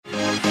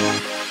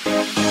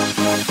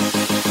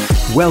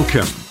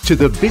Welcome to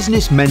the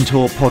Business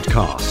Mentor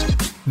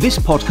Podcast. This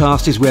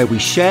podcast is where we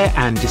share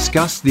and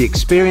discuss the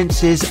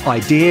experiences,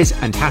 ideas,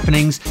 and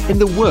happenings in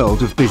the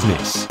world of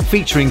business,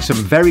 featuring some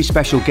very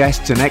special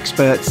guests and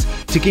experts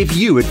to give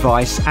you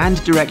advice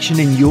and direction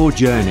in your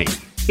journey.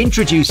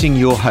 Introducing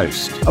your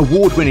host,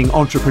 award-winning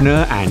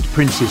entrepreneur and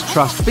Prince's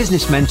Trust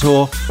business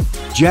mentor,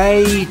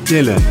 Jay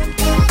Dillon.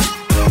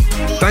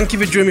 Thank you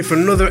for joining me for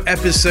another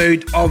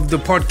episode of the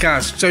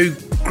podcast. So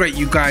great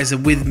you guys are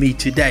with me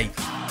today.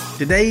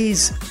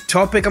 Today's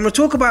topic, I'm going to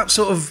talk about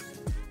sort of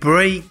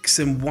breaks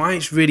and why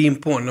it's really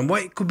important and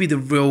why it could be the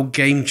real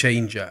game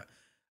changer.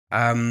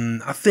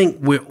 I think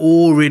we're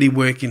all really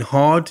working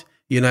hard.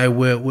 You know,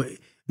 we're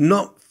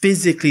not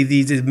physically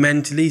these days,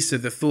 mentally. So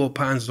the thought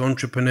patterns of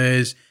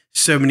entrepreneurs,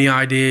 so many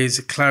ideas,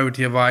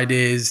 clarity of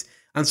ideas.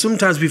 And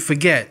sometimes we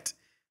forget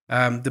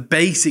the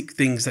basic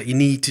things that you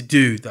need to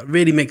do that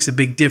really makes a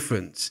big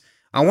difference.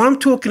 And what I'm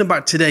talking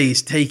about today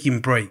is taking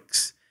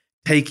breaks,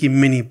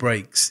 taking mini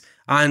breaks.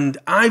 And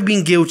I've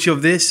been guilty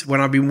of this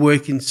when I've been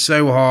working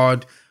so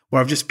hard,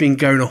 where I've just been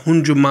going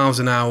 100 miles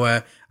an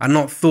hour and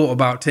not thought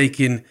about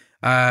taking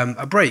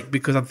a break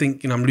because I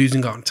think, I'm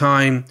losing out on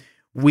time.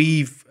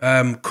 We've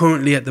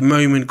currently at the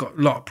moment got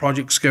a lot of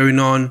projects going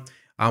on.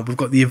 We've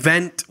got the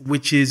event,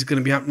 which is going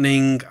to be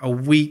happening a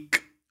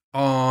week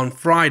on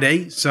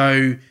Friday.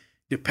 So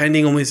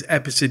depending on when this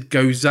episode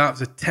goes out,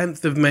 the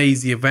 10th of May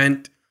is the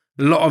event.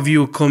 A lot of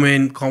you are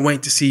coming. Can't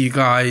wait to see you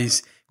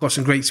guys. Got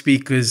some great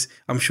speakers.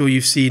 I'm sure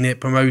you've seen it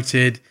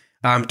promoted.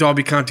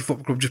 Derby County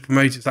Football Club just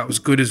promoted, so that was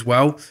good as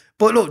well.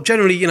 But look,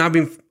 generally, I've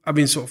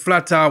been sort of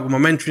flat out with my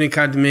mentoring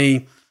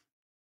academy,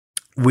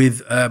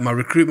 with my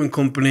recruitment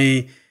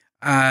company,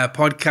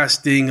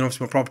 podcasting, and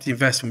obviously my property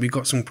investment. We've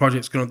got some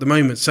projects going on at the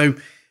moment. So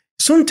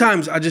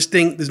sometimes I just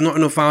think there's not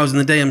enough hours in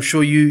the day. I'm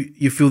sure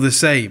you feel the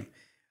same.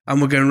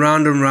 And we're going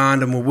round and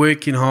round and we're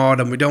working hard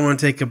and we don't want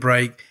to take a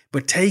break.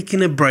 But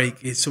taking a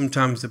break is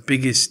sometimes the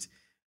biggest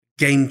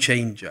game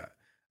changer.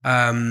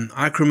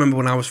 I can remember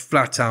when I was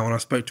flat out and I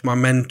spoke to my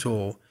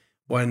mentor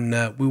when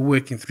we were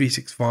working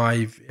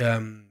 365.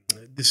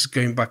 This is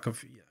going back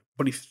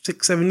probably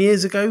 6-7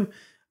 years ago.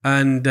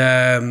 And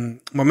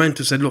my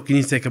mentor said, look, you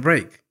need to take a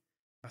break.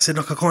 I said,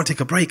 look, I can't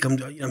take a break.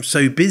 I'm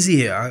so busy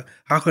here.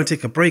 How can I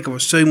take a break? I've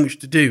got so much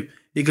to do.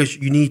 He goes,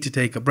 you need to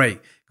take a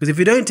break. Because if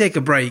you don't take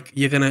a break,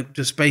 you're going to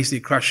just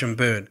basically crash and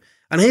burn.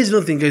 And here's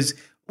another thing, goes,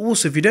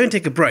 also, if you don't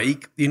take a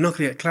break, you're not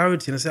going to get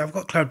clarity. And I said, I've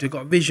got clarity, I've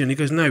got vision. He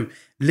goes, no,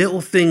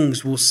 little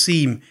things will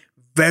seem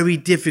very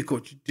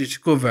difficult to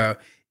discover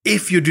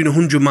if you're doing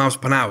 100 miles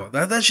per hour.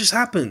 That just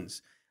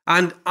happens.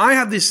 And I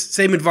had this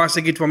same advice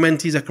I give to my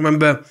mentees. I can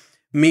remember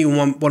meeting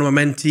one of my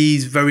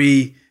mentees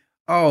it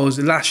was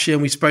last year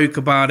and we spoke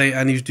about it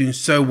and he was doing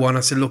so well. And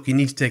I said, look, you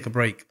need to take a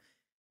break.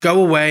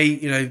 Go away.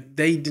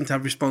 They didn't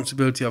have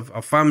responsibility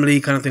of family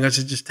kind of thing. I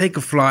said, just take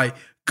a flight,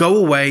 go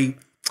away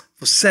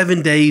for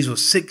 7 days or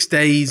 6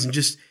 days and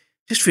just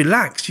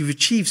relax. You've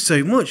achieved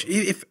so much.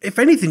 If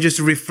anything, just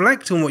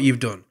reflect on what you've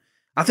done.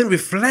 I think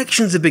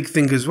reflection's a big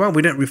thing as well.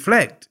 We don't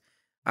reflect.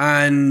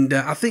 And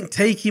I think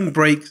taking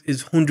breaks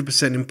is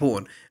 100%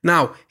 important.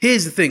 Now,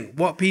 here's the thing.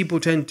 What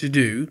people tend to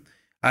do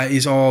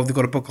is, they've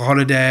got to book a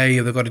holiday,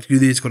 or they've got to do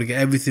this, got to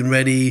get everything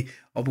ready,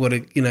 or we've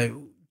got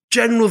to,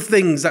 general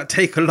things that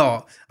take a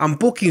lot. And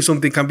booking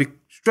something can be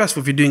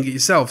stressful if you're doing it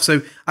yourself.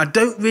 So I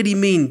don't really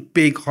mean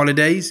big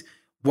holidays.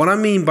 What I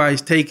mean by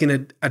is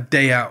taking a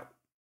day out.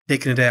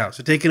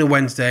 So taking a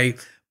Wednesday,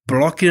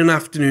 blocking an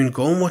afternoon,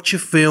 go and watch a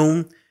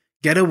film,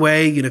 get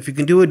away. If you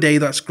can do a day,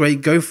 that's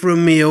great. Go for a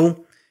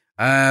meal.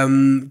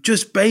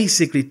 Just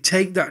basically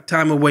take that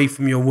time away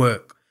from your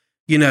work.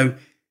 Your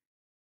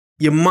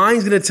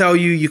mind's going to tell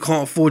you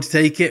can't afford to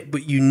take it,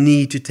 but you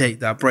need to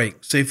take that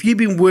break. So if you've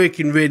been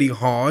working really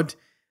hard,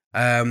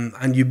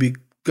 and you've been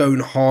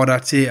going hard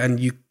at it, and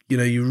you're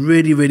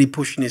really, really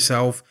pushing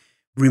yourself,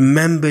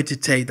 remember to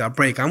take that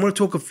break. I'm going to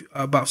talk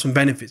about some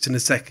benefits in a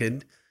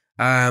second.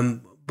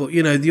 But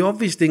the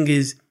obvious thing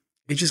is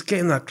just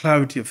getting that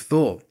clarity of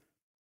thought.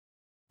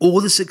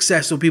 All the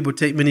successful people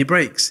take mini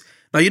breaks.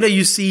 Now,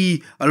 you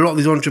see a lot of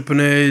these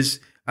entrepreneurs,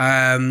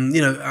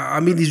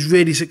 these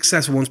really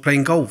successful ones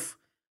playing golf.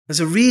 There's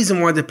a reason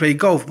why they play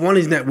golf. One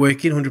is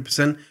networking,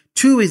 100%.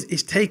 Two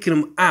is taking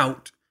them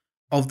out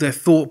of their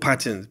thought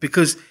patterns,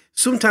 because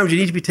sometimes you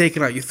need to be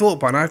taken out your thought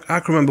pattern. I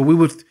can remember we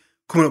were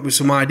coming up with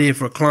some idea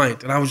for a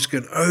client and I was just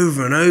going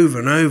over and over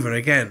and over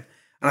again.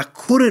 And I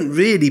couldn't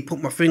really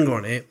put my finger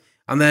on it.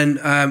 And then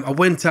I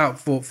went out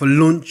for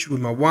lunch with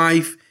my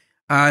wife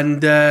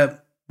and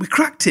we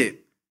cracked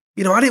it.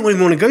 I didn't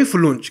even want to go for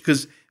lunch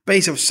because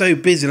basically I was so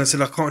busy and I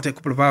said, I can't take a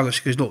couple of hours.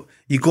 She goes, look,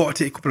 you got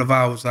to take a couple of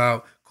hours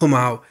out, come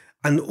out.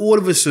 And all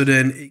of a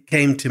sudden it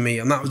came to me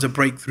and that was a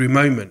breakthrough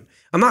moment.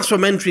 And that's why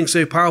mentoring is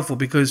so powerful,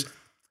 because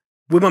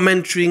with my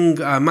mentoring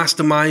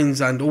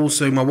masterminds and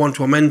also my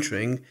one-to-one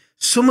mentoring,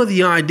 some of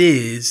the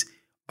ideas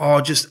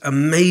are just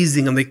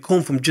amazing and they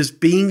come from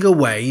just being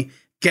away,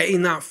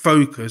 getting that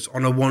focus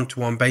on a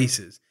one-to-one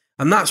basis.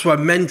 And that's why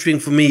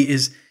mentoring for me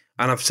is,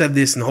 and I've said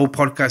this in the whole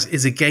podcast,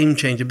 is a game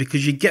changer,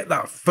 because you get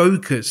that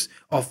focus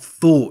of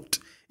thought.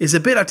 it's a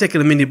bit like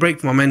taking a mini break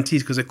from my mentees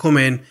because they come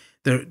in,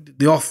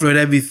 they offer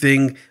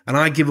everything, and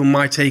I give them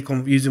my take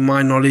on using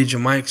my knowledge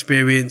and my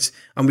experience,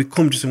 and we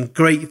come to some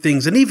great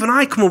things. And even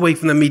I come away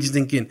from the meetings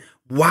thinking,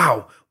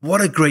 wow, what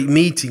a great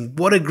meeting,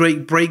 what a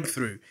great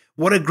breakthrough,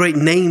 what a great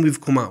name we've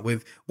come out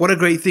with, what a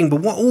great thing.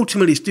 But what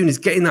ultimately it's doing is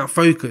getting that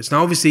focus.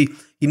 Now, obviously,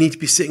 you need to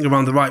be sitting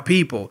around the right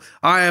people.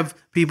 I have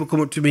people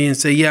come up to me and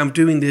say, yeah, I'm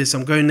doing this,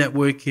 I'm going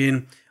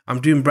networking, I'm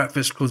doing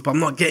breakfast clubs, but I'm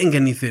not getting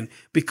anything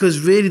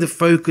because really the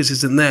focus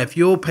isn't there. If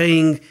you're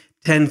paying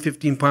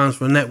 £10-15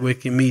 for a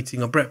networking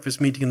meeting or breakfast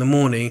meeting in the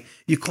morning,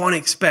 you can't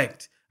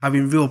expect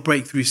having real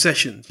breakthrough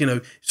sessions.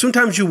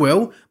 Sometimes you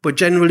will, but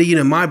generally,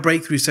 my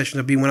breakthrough sessions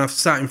have been when I've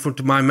sat in front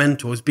of my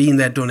mentors, been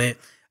there, done it,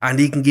 and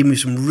he can give me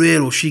some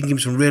real, or she can give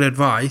me some real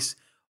advice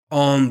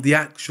on the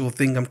actual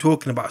thing I'm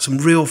talking about, some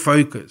real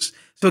focus.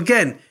 So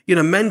again,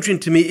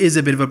 mentoring to me is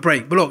a bit of a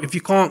break. But look, if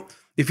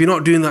you're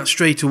not doing that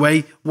straight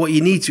away, what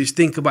you need to is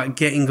think about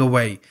getting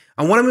away.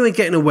 And what I mean by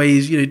getting away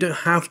is, you don't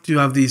have to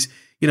have these.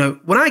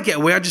 When I get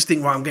away, I just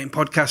think, right, I'm getting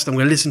podcasts, I'm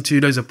going to listen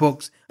to loads of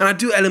books. And I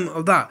do element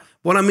of that.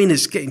 What I mean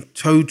is getting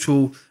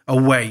total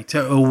away,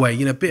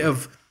 a bit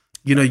of,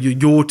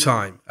 your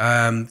time,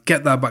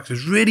 get that back. So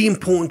it's really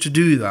important to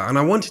do that. And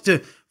I wanted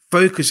to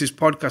focus this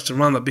podcast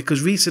around that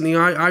because recently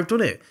I've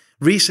done it.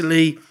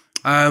 Recently,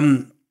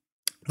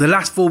 the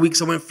last 4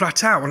 weeks I went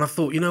flat out and I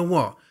thought, you know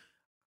what?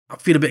 I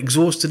feel a bit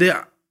exhausted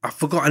here. I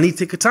forgot I need to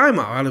take a time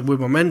out. I was with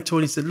my mentor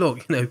and he said,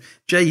 look,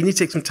 Jay, you need to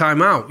take some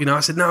time out. I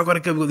said, no, I've got to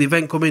go. We've got the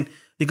event coming.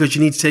 He goes,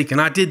 you need to take,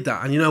 and I did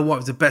that. And you know what? It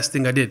was the best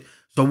thing I did.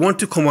 So I want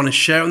to come on and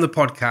share it on the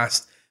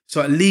podcast.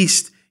 So at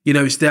least,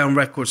 it's there on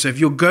record. So if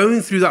you're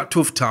going through that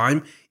tough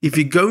time, if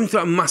you're going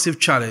through that massive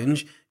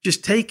challenge,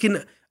 just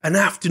taking an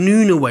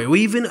afternoon away or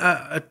even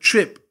a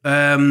trip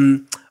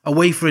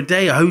away for a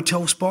day, a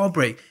hotel spa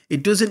break.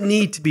 It doesn't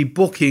need to be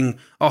booking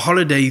a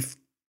holiday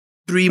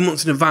 3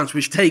 months in advance,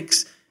 which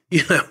takes,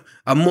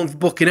 a month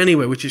booking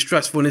anyway, which is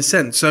stressful in a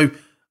sense. So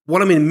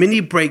what I mean,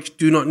 mini breaks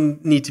do not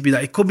need to be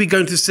that. It could be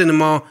going to the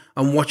cinema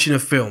and watching a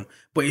film,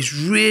 but it's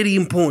really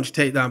important to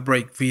take that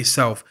break for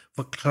yourself,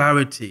 for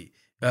clarity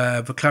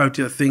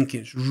of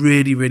thinking. It's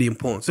really, really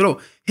important. So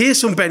look, here's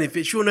some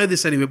benefits. You'll know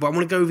this anyway, but I'm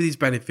going to go over these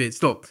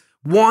benefits. Look,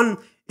 one,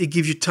 it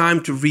gives you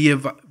time to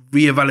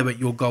reevaluate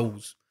your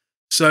goals.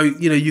 So,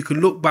 you can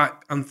look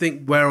back and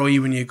think, where are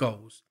you in your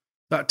goals?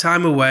 That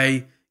time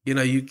away,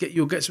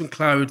 you'll get some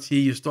clarity.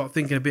 You start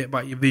thinking a bit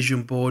about your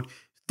vision board.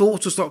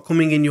 Thoughts will start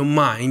coming in your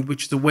mind,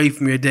 which is away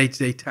from your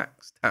day-to-day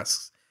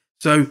tasks.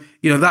 So,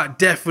 that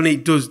definitely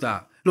does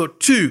that.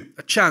 Look, two,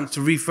 a chance to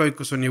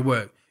refocus on your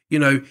work.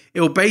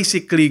 It'll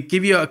basically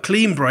give you a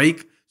clean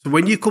break. So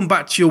when you come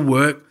back to your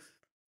work,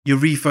 you're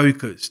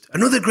refocused.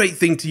 Another great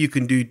thing you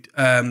can do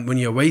when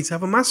you're away is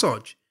have a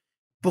massage.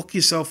 Book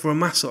yourself for a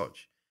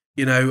massage.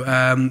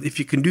 If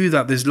you can do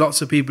that, there's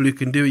lots of people who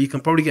can do it. You can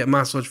probably get a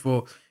massage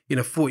for,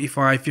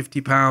 45,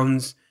 50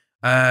 pounds.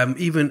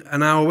 Even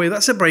an hour away,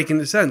 that's a break in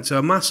the sense, so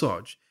a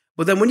massage.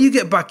 But then when you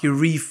get back, you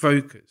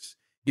refocus.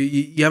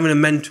 You're having a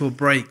mental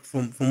break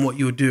from what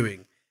you're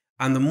doing.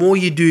 And the more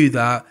you do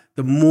that,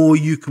 the more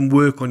you can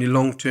work on your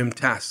long-term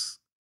tasks.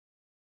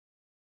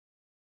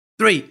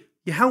 3,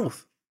 your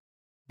health.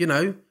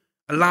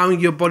 Allowing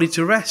your body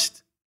to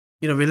rest,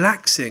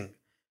 relaxing.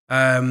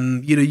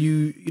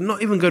 You're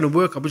not even going to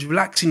work out, but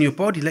relaxing your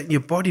body, letting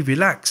your body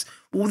relax.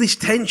 All this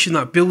tension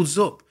that builds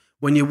up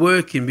when you're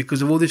working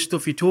because of all this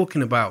stuff you're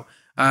talking about,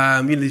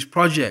 these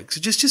projects.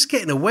 So just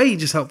getting away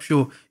just helps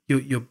your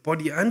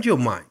body and your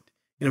mind,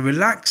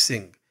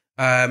 relaxing,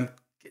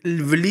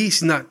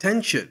 releasing that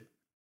tension.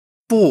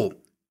 4,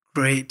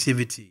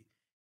 creativity.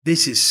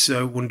 This is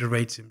so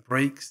underrated in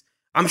breaks.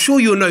 I'm sure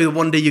you'll know that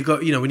one day you go,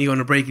 when you're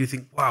on a break, you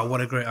think, wow, what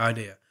a great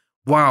idea.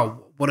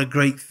 Wow, what a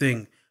great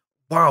thing.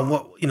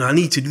 Wow, I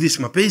need to do this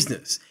in my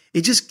business.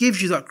 It just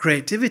gives you that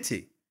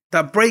creativity.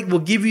 That break will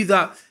give you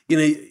that,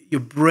 your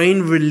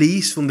brain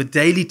release from the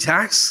daily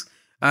tasks,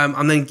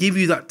 and then give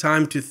you that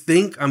time to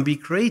think and be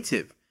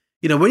creative.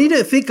 When you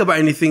don't think about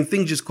anything,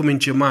 things just come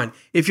into your mind.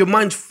 If your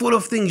mind's full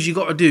of things you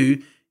got to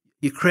do,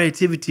 your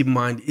creativity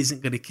mind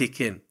isn't going to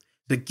kick in.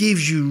 So it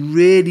gives you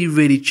really,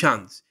 really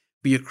chance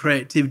for your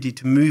creativity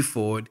to move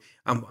forward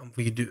and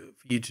for you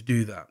to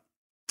do that.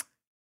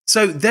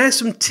 So there's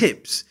some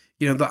tips,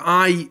 that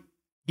I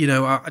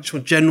just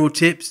want general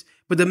tips.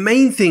 But the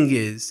main thing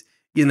is,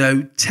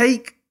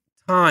 take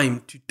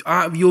time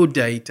out of your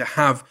day to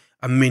have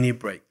a mini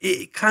break.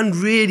 It can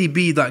really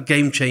be that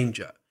game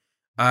changer.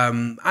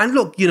 And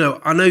look,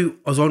 I know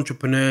as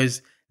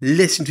entrepreneurs,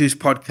 listen to this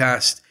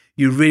podcast,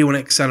 you really want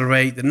to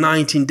accelerate the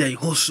 19-day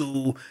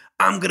hustle.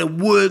 I'm going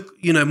to work,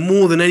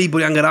 more than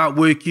anybody. I'm going to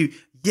outwork you.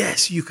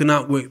 Yes, you can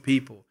outwork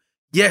people.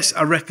 Yes,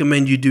 I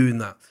recommend you doing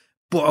that.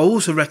 But I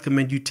also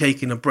recommend you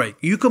taking a break.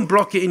 You can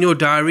block it in your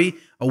diary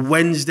a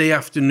Wednesday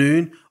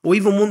afternoon or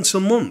even once a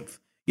month.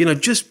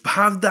 Just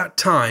have that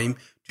time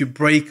to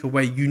break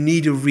away. You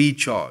need a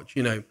recharge.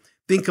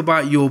 Think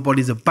about your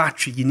body as a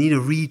battery. You need a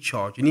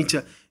recharge. You need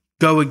to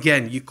go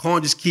again. You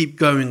can't just keep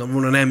going and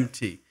run on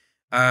empty.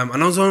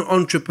 And as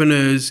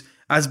entrepreneurs,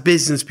 as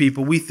business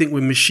people, we think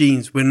we're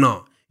machines. We're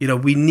not.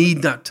 we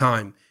need that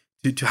time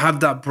to have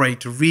that break,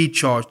 to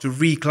recharge, to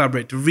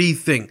recollaborate, to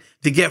rethink,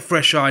 to get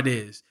fresh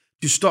ideas,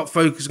 to stop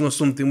focusing on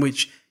something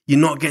which you're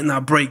not getting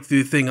that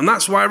breakthrough thing. And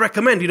that's why I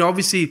recommend,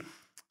 obviously,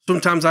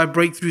 sometimes I have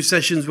breakthrough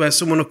sessions where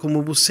someone will come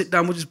and we'll sit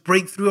down, we'll just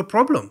break through a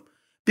problem.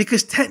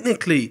 Because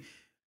technically,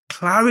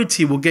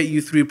 clarity will get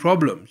you through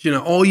problems.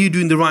 Are you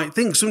doing the right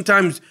thing?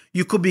 Sometimes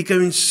you could be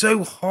going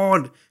so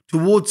hard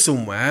towards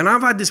somewhere. And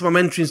I've had this in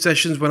my mentoring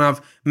sessions when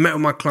I've met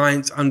with my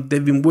clients and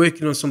they've been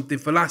working on something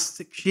for the last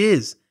 6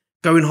 years,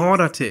 going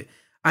hard at it.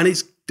 And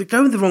they're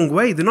going the wrong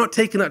way. They're not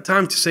taking that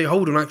time to say,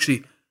 hold on,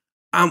 actually,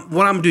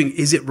 what I'm doing,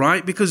 is it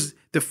right? Because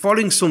they're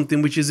following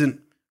something which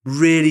isn't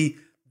really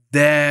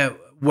their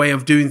way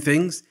of doing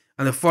things.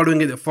 And they're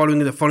following it,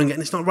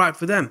 and it's not right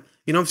for them.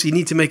 Obviously, you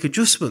need to make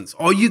adjustments.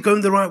 Are you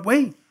going the right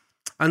way?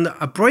 And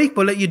a break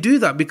will let you do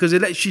that because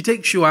she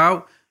takes you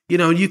out,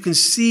 you can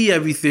see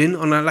everything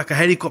on like a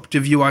helicopter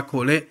view, I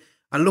call it,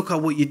 and look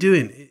at what you're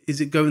doing.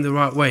 Is it going the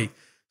right way?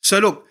 So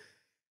look,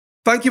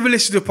 thank you for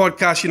listening to the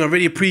podcast. I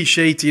really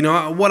appreciate it.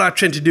 What I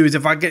tend to do is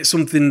if I get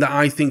something that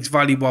I think is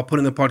valuable, I'll put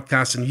it in the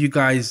podcast and you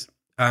guys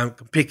can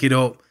pick it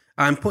up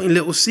and putting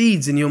little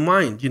seeds in your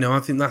mind. I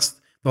think that's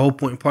the whole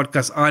point of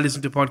podcasts. I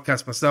listen to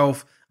podcasts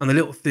myself and the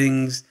little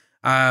things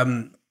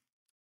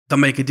that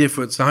make a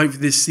difference. So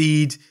hopefully this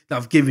seed that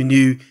I've given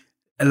you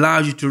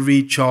allows you to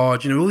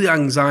recharge, all the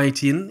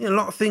anxiety and a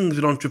lot of things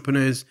with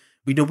entrepreneurs.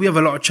 We have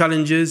a lot of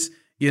challenges.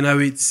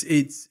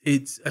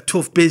 It's a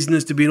tough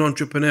business to be an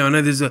entrepreneur. I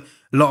know there's a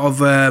lot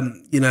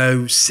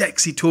of,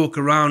 sexy talk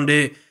around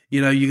it.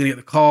 You're going to get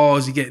the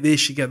cars, you get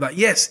this, you get that.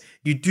 Yes,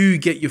 you do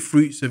get your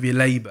fruits of your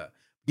labor.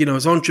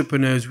 As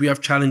entrepreneurs, we have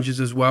challenges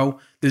as well.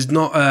 There's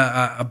not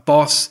a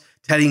boss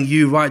telling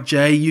you, right,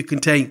 Jay, you can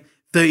take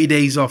 30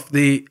 days off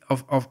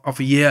off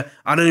a year.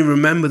 I don't even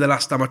remember the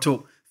last time I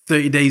took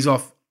 30 days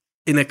off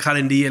in a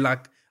calendar year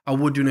like I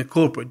would do in a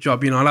corporate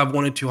job. I'll have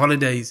 1 or 2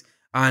 holidays.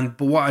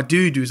 But what I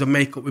do is I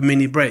make up with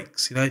mini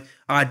breaks.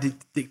 I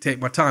dictate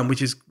my time,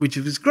 which is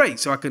great.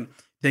 So I can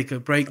take a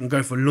break and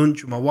go for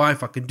lunch with my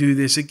wife. I can do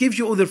this. It gives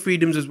you all the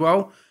freedoms as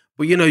well.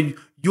 But,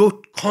 you're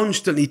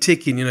constantly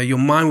ticking. Your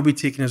mind will be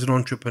ticking as an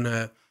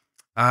entrepreneur.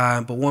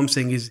 But what I'm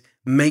saying is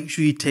make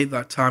sure you take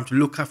that time to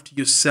look after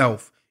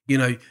yourself.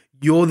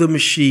 You're the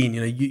machine.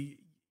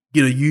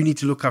 You need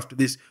to look after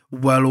this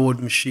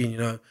well-oiled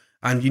machine,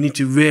 and you need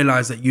to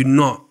realize that you're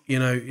not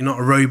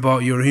a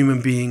robot, you're a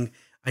human being,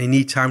 and you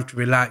need time to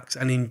relax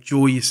and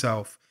enjoy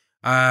yourself.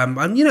 And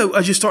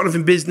as you're starting off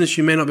in business,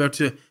 you may not be able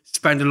to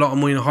spend a lot of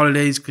money on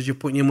holidays because you're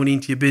putting your money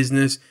into your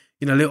business.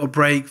 A little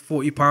break,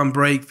 £40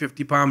 break,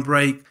 £50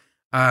 break,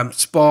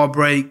 spa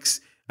breaks.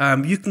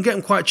 You can get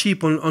them quite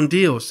cheap on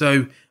deals.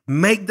 So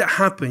make that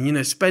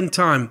happen. Spend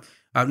time.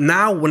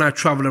 Now, when I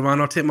travel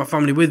around, I'll take my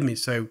family with me.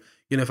 So,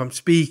 if I'm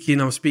speaking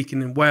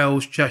in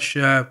Wales,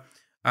 Cheshire,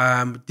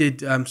 did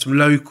some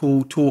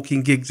local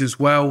talking gigs as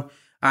well.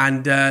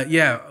 And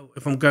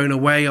if I'm going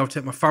away, I'll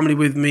take my family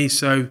with me.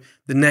 So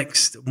the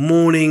next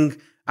morning,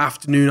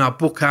 afternoon, I'll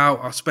book out,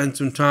 I'll spend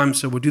some time.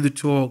 So we'll do the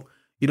talk.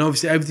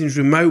 Obviously everything's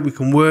remote. We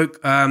can work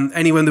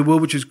anywhere in the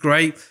world, which is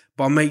great.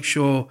 But I'll make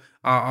sure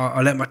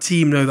I'll let my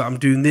team know that I'm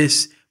doing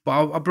this. But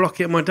I'll block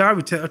it in my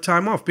diary, take a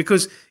time off.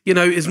 Because,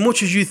 as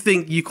much as you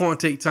think you can't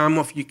take time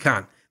off, you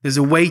can. There's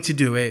a way to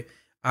do it.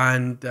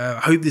 And I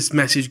hope this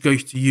message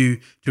goes to you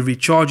to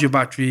recharge your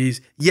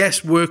batteries.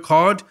 Yes, work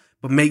hard,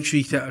 but make sure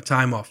you take a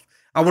time off.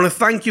 I want to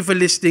thank you for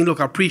listening.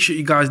 Look, I appreciate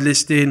you guys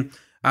listening.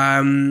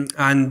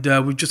 And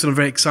we've just done a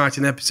very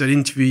exciting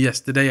interview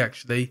yesterday,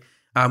 actually,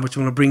 which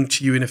I'm going to bring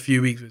to you in a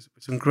few weeks with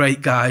some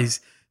great guys.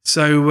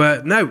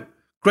 So,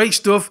 great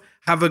stuff.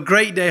 Have a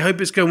great day. Hope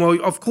it's going well.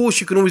 Of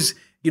course, you can always,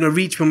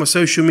 reach me on my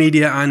social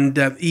media and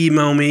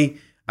email me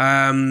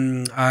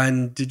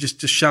and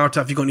just shout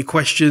out if you've got any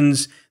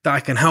questions that I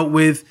can help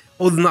with.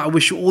 Other than that, I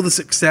wish you all the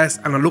success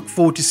and I look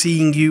forward to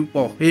seeing you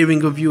or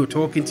hearing of you or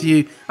talking to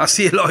you. I'll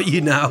see a lot of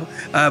you now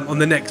on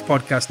the next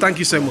podcast. Thank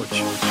you so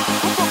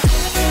much.